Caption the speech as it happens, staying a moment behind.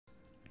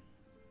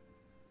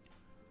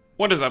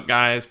What is up,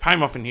 guys? Pie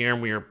Muffin here,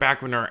 and we are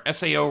back with our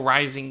SAO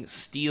Rising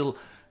Steel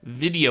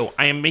video.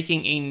 I am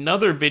making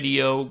another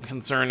video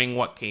concerning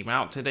what came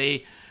out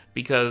today,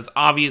 because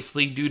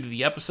obviously, due to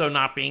the episode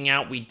not being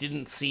out, we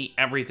didn't see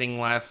everything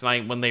last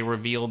night when they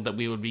revealed that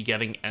we would be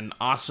getting an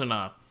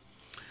Asuna.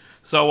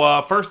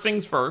 So, first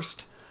things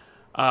first,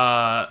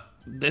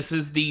 this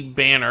is the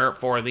banner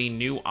for the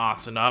new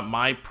Asuna,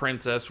 My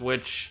Princess,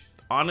 which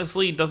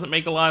honestly doesn't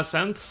make a lot of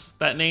sense,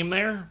 that name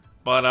there.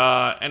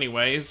 But,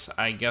 anyways,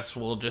 I guess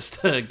we'll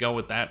just go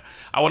with that.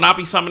 I will not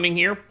be summoning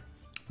here,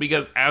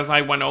 because as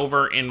I went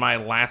over in my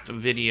last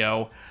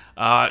video,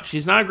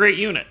 she's not a great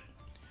unit.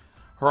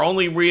 Her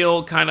only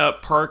real kind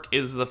of perk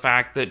is the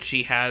fact that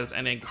she has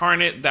an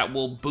incarnate that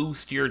will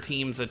boost your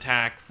team's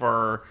attack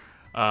for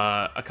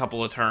a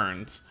couple of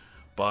turns.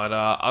 But,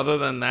 other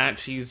than that,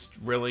 she's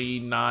really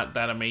not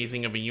that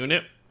amazing of a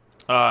unit.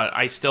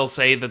 I still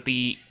say that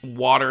the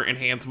Water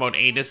Enhanced Mode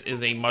Aegis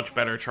is a much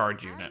better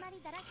charge unit.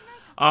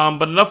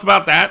 But enough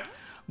about that.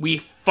 We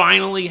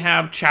finally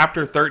have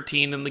Chapter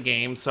 13 in the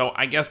game, so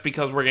I guess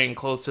because we're getting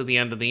close to the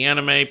end of the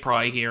anime,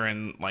 probably here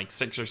in like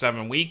 6 or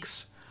 7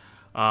 weeks,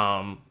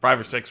 5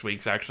 or 6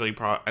 weeks actually,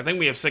 I think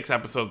we have 6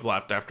 episodes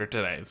left after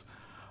today's.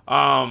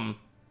 I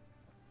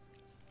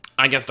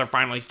guess they're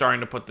finally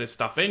starting to put this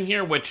stuff in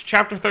here, which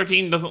Chapter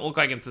 13 doesn't look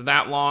like it's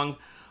that long,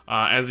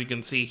 as you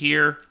can see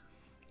here.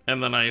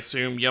 And then I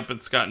assume, yep,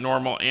 it's got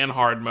normal and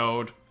hard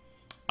mode.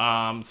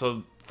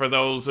 So for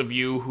those of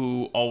you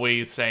who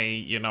always say,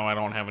 you know, I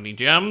don't have any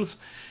gems,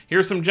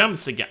 here's some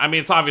gems to get. I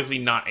mean, it's obviously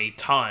not a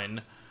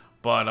ton,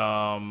 but,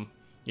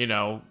 you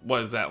know,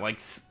 what is that, like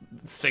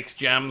 6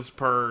 gems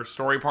per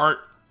story part?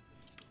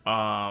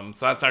 So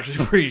that's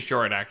actually pretty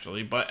short,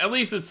 actually, but at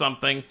least it's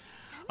something.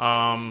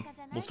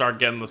 We'll start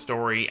getting the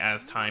story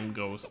as time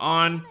goes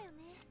on.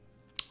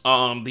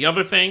 The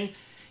other thing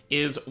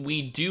is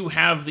we do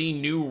have the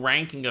new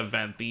ranking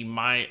event,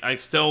 I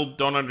still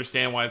don't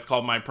understand why it's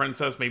called My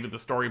Princess. Maybe the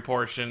story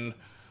portion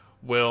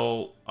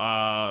will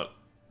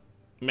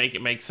make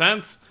it make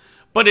sense,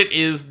 but it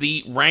is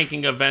the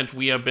ranking event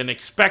we have been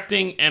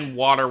expecting, and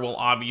water will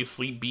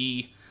obviously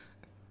be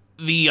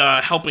the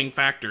helping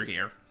factor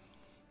here,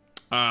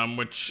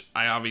 which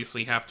I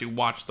obviously have to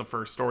watch the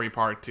first story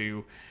part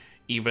to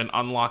even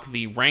unlock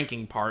the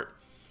ranking part.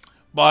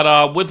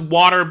 But with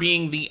water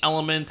being the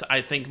element,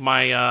 I think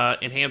my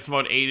Enhanced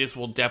Mode Aegis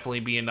will definitely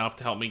be enough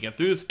to help me get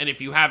through this. And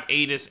if you have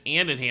Aegis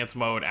and Enhanced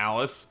Mode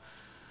Alice,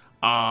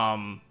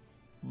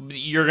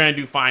 you're going to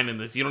do fine in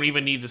this. You don't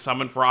even need to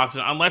summon for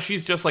Asuna, unless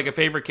she's just like a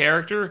favorite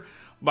character.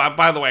 But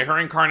by the way, her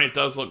incarnate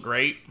does look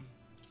great.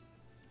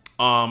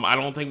 I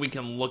don't think we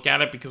can look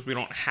at it because we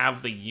don't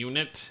have the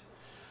unit.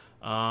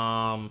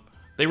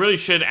 They really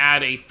should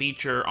add a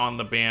feature on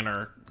the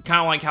banner, kind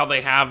of like how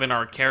they have in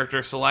our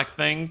character select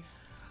thing.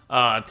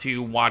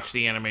 To watch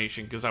the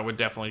animation, because I would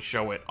definitely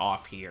show it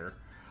off here.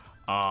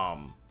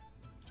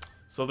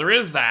 So there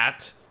is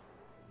that.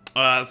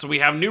 So we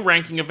have new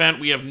ranking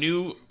event, we have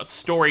new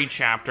story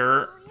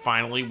chapter,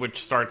 finally,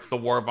 which starts the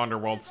War of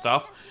Underworld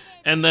stuff.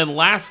 And then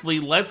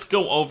lastly, let's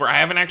go over, I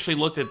haven't actually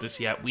looked at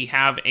this yet, we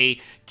have a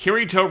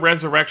KIRITO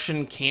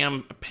Resurrection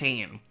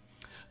campaign.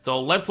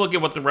 So let's look at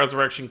what the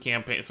Resurrection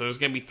campaign, so there's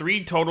going to be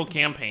 3 total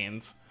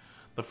campaigns.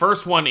 The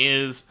first one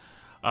is,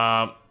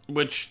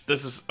 which,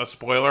 this is a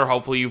spoiler,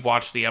 hopefully you've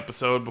watched the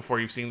episode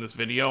before you've seen this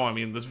video. I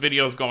mean, this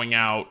video is going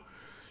out,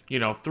 you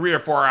know, 3 or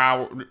 4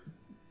 hours,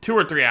 2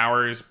 or 3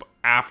 hours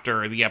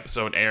after the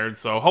episode aired,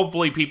 so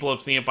hopefully people have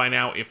seen it by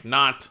now. If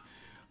not,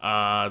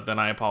 then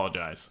I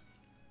apologize.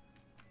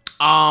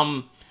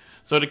 So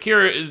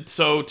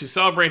to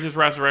celebrate his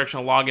resurrection,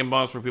 a login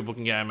bonus where people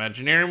can get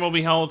Imaginarium will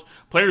be held.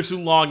 Players who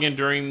log in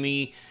during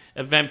the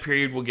event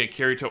period will get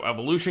KIRITO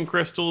Evolution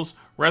Crystals,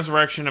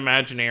 Resurrection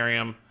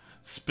Imaginarium,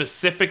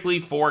 specifically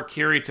for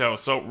KIRITO.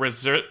 So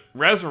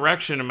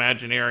Resurrection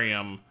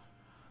Imaginarium,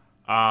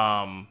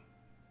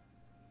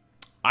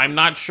 I'm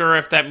not sure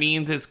if that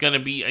means it's going to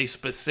be a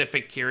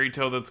specific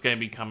KIRITO that's going to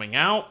be coming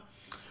out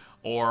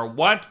or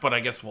what, but I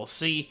guess we'll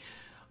see.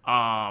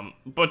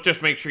 But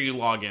just make sure you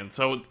log in.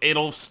 So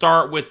it'll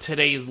start with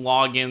today's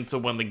login, so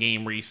when the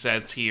game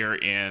resets here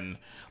in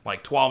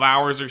like 12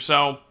 hours or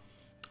so,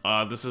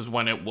 this is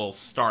when it will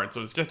start.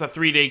 So it's just a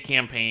 3-day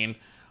campaign.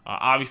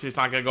 Obviously, it's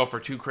not going to go for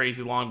too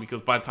crazy long,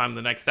 because by the time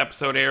the next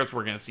episode airs,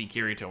 we're going to see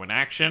KIRITO in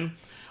action.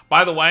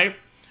 By the way,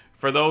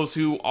 for those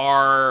who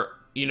are,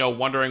 you know,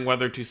 wondering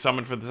whether to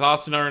summon for this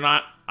Asuna or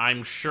not,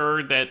 I'm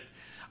sure that,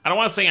 I don't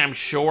want to say I'm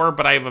sure,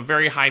 but I have a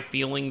very high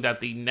feeling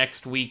that the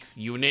next week's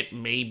unit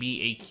may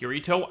be a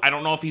KIRITO. I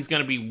don't know if he's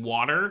going to be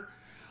water,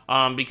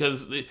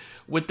 because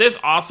with this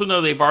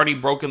Asuna, they've already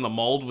broken the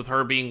mold with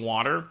her being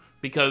water,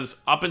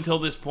 because up until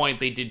this point,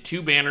 they did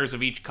 2 banners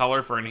of each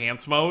color for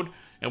Enhanced Mode.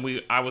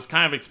 And I was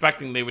kind of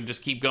expecting they would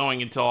just keep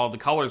going until all the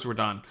colors were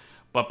done.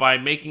 But by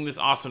making this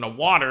Asuna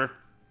water,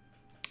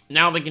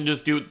 now they can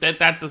just do...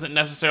 That doesn't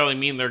necessarily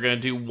mean they're going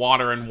to do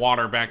water and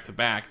water back to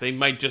back. They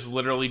might just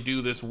literally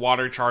do this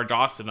water charge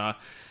Asuna,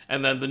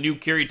 and then the new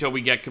KIRITO we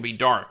get could be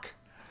dark.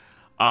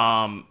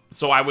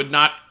 So I would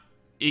not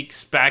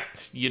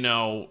expect, you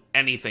know,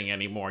 anything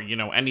anymore. You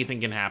know,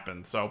 anything can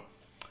happen. So,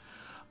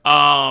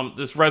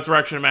 this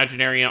Resurrection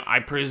Imaginarium, I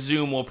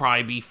presume, will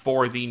probably be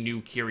for the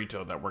new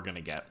Kirito that we're going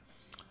to get.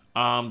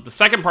 The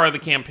second part of the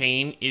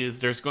campaign is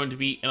there's going to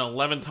be an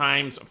 11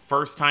 times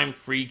first time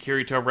free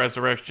Kirito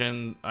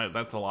Resurrection.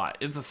 That's a lot.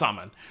 It's a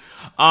summon.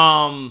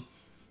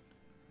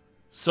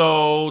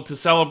 So to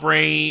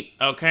celebrate,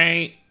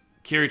 okay,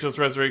 Kirito's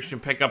Resurrection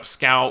pickup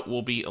Scout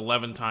will be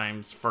 11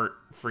 times for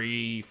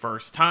free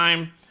first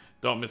time.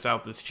 Don't miss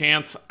out this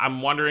chance.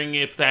 I'm wondering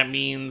if that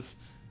means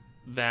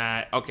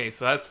that, okay,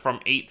 so that's from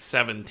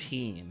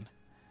 8/17.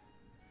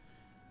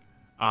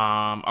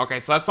 Okay,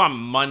 so that's on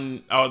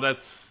Monday. Oh,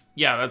 that's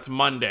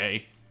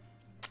Monday.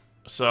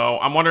 So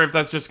I'm wondering if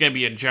that's just going to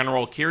be a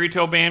general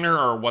Kirito banner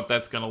or what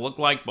that's going to look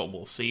like, but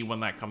we'll see when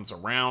that comes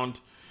around.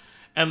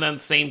 And then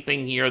same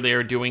thing here,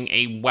 they're doing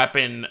a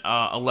weapon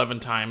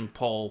 11-time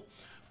pull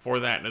for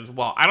that as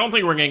well. I don't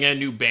think we're going to get a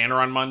new banner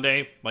on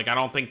Monday. Like, I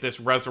don't think this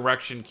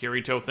Resurrection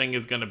Kirito thing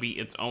is going to be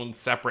its own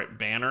separate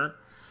banner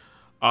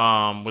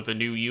with a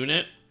new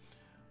unit.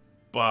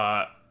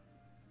 But,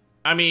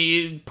 I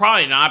mean,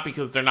 probably not,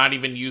 because they're not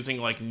even using,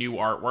 like, new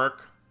artwork.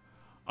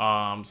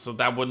 So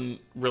that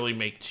wouldn't really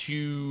make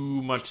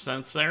too much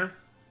sense there.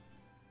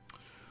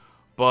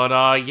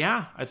 But,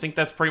 yeah, I think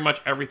that's pretty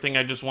much everything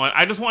I just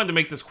wanted to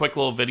make this quick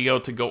little video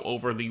to go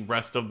over the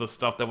rest of the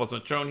stuff that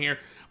wasn't shown here.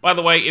 By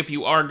the way, if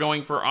you are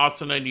going for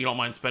Asuna and you don't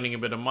mind spending a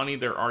bit of money,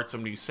 there are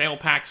some new sale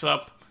packs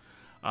up,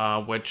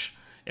 which,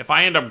 if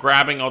I end up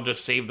grabbing, I'll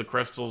just save the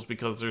crystals,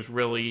 because there's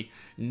really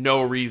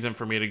no reason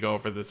for me to go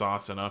for this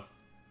Asuna.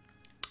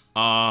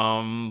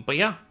 But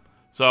yeah,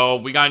 so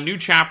we got a new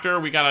chapter,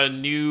 we got a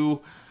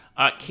new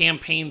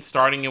campaign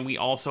starting, and we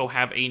also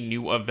have a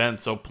new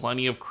event, so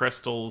plenty of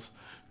crystals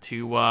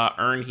to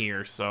earn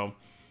here. So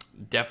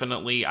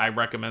definitely I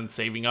recommend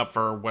saving up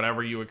for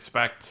whatever you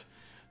expect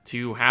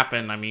to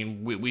happen. I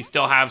mean, we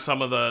still have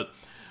some of the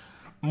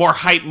more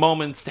hype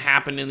moments to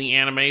happen in the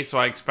anime, so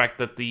I expect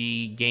that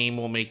the game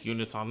will make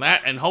units on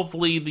that, and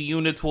hopefully the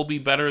units will be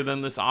better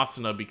than this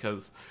Asuna,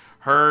 because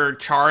her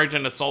charge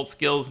and assault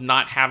skills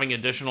not having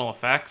additional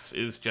effects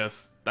is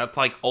just, that's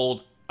like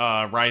old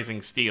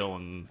Rising Steel,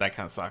 and that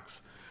kind of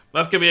sucks.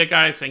 That's gonna be it,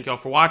 guys. Thank you all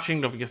for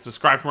watching. Don't forget to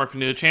subscribe for more if you're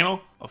new to the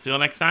channel. I'll see you all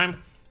next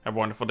time. Have a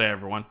wonderful day,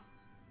 everyone.